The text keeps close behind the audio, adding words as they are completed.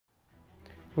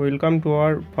Welcome to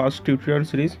our first tutorial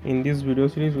series. In this video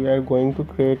series we are going to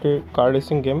create a car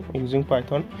racing game using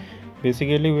Python.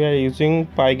 Basically we are using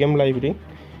Pygame library.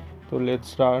 So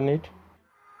let's run it.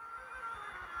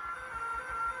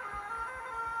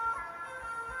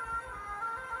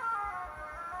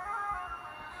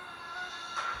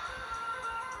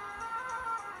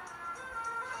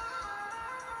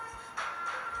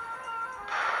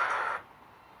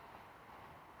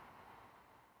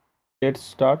 Let's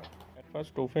start. At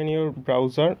first open your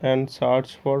browser and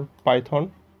search for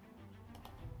Python.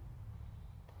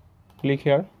 Click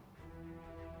here.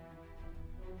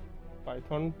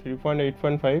 Python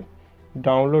 3.8.5.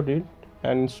 Download it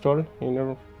and install in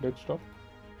your desktop.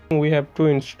 We have to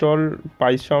install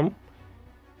Pygame.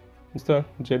 It's the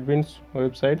JetBeans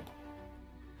website.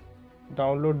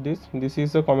 Download this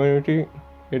is the community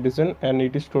edition and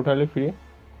it is totally free,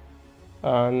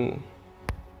 and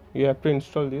you have to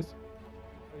install this.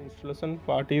 The installation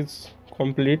part is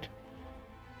complete.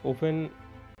 Open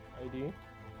IDE.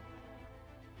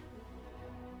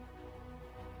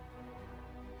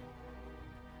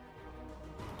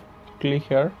 Click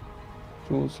here,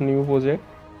 choose new project.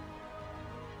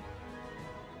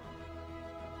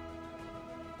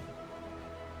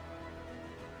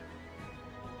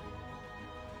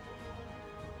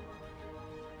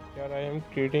 Here I am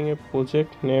creating a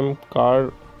project named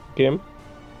car game.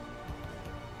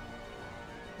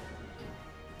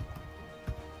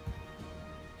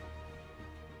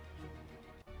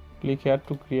 Click here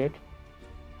to create.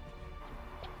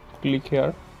 Click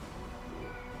here,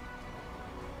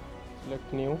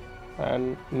 select new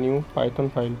and new Python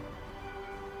file.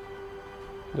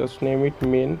 Just name it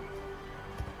main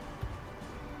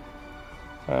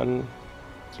and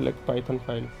select Python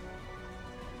file.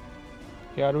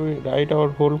 Here we write our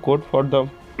whole code for the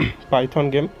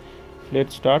Python game.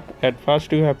 Let's start. At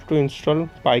first you have to install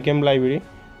Pygame library.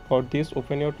 For this,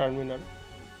 open your terminal,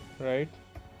 write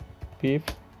pip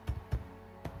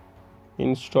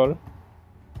install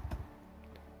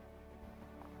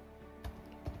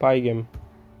Pygame.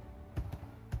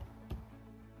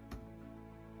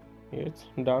 It's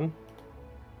done.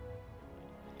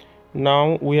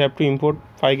 Now we have to import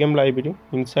Pygame library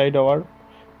inside our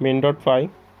main.py.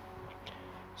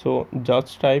 So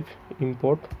just type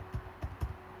import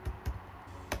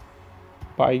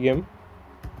Pygame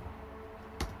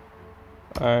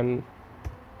and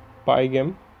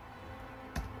Pygame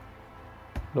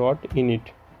dot init.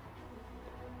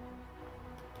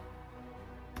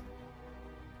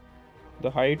 The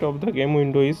height of the game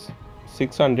window is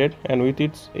 600 and width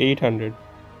it's 800.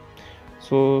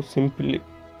 So simply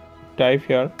type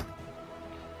here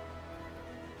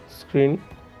screen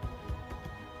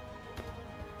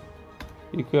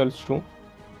equals to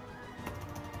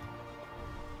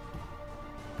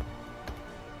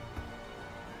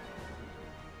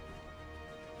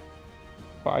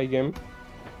Pygame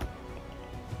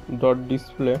dot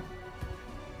display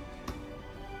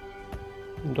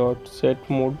dot set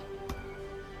mode.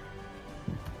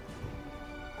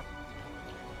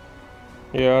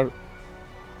 Here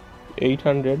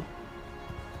 800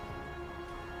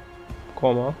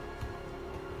 comma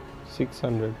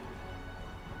 600.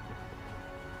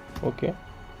 Okay,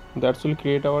 that will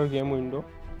create our game window.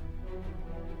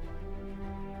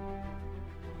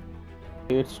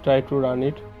 Let's try to run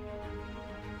it,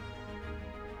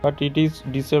 but it is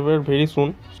disabled very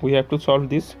soon. We have to solve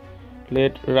this.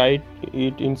 Let's write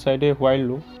it inside a while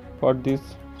loop. For this,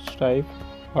 type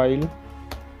while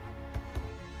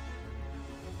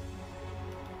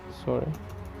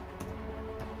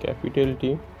capital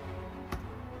T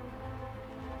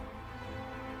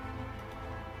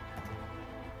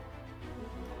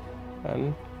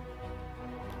and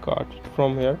cut it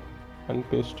from here and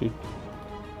paste it.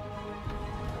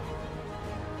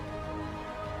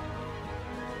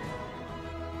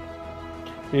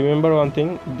 Remember one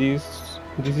thing, this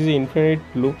is infinite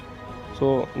loop,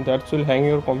 so that will hang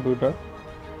your computer.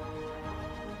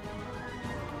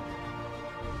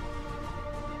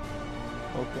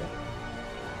 Okay,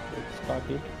 let's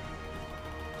cut it.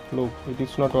 Look, it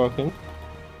is not working,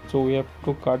 so we have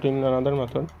to cut in another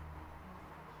method.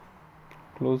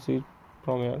 Close it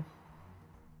from here.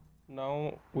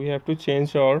 Now we have to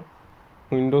change our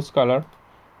Windows color.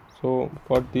 So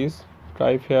for this,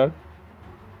 type here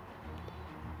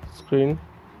screen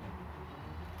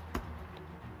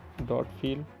dot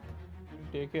fill.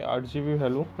 Take a RGB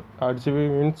value.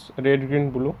 RGB means red, green,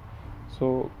 blue.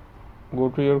 So go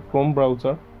to your Chrome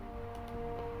browser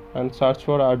and search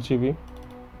for RGB.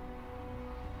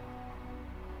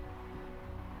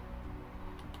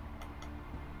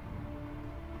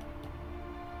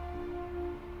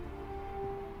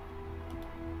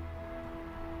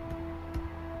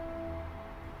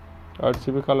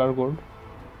 RGB color code.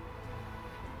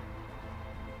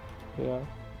 Yeah,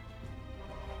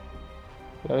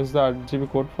 here is the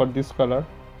RGB code for this color.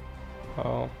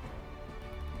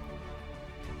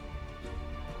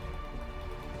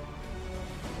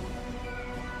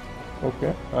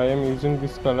 Okay, I am using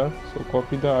this color, so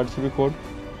copy the RGB code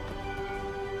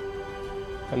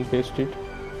and paste it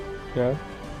here.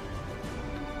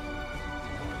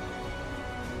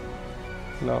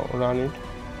 Now run it.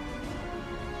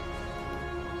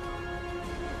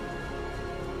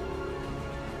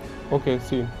 Okay,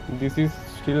 see, this is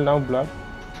still now black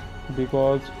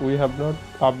because we have not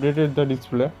updated the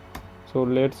display. So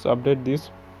let's update this.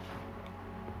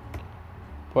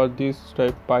 For this,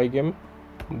 type pygame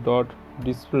dot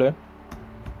display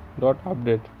dot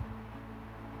update.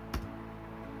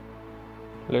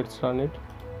 Let's run it.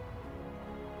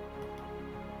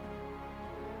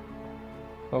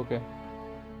 Okay,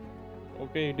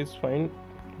 it is fine.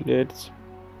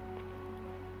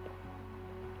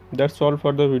 That's all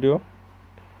for the video.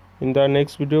 In the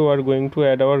next video we are going to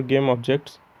add our game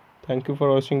objects. Thank you for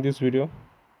watching this video.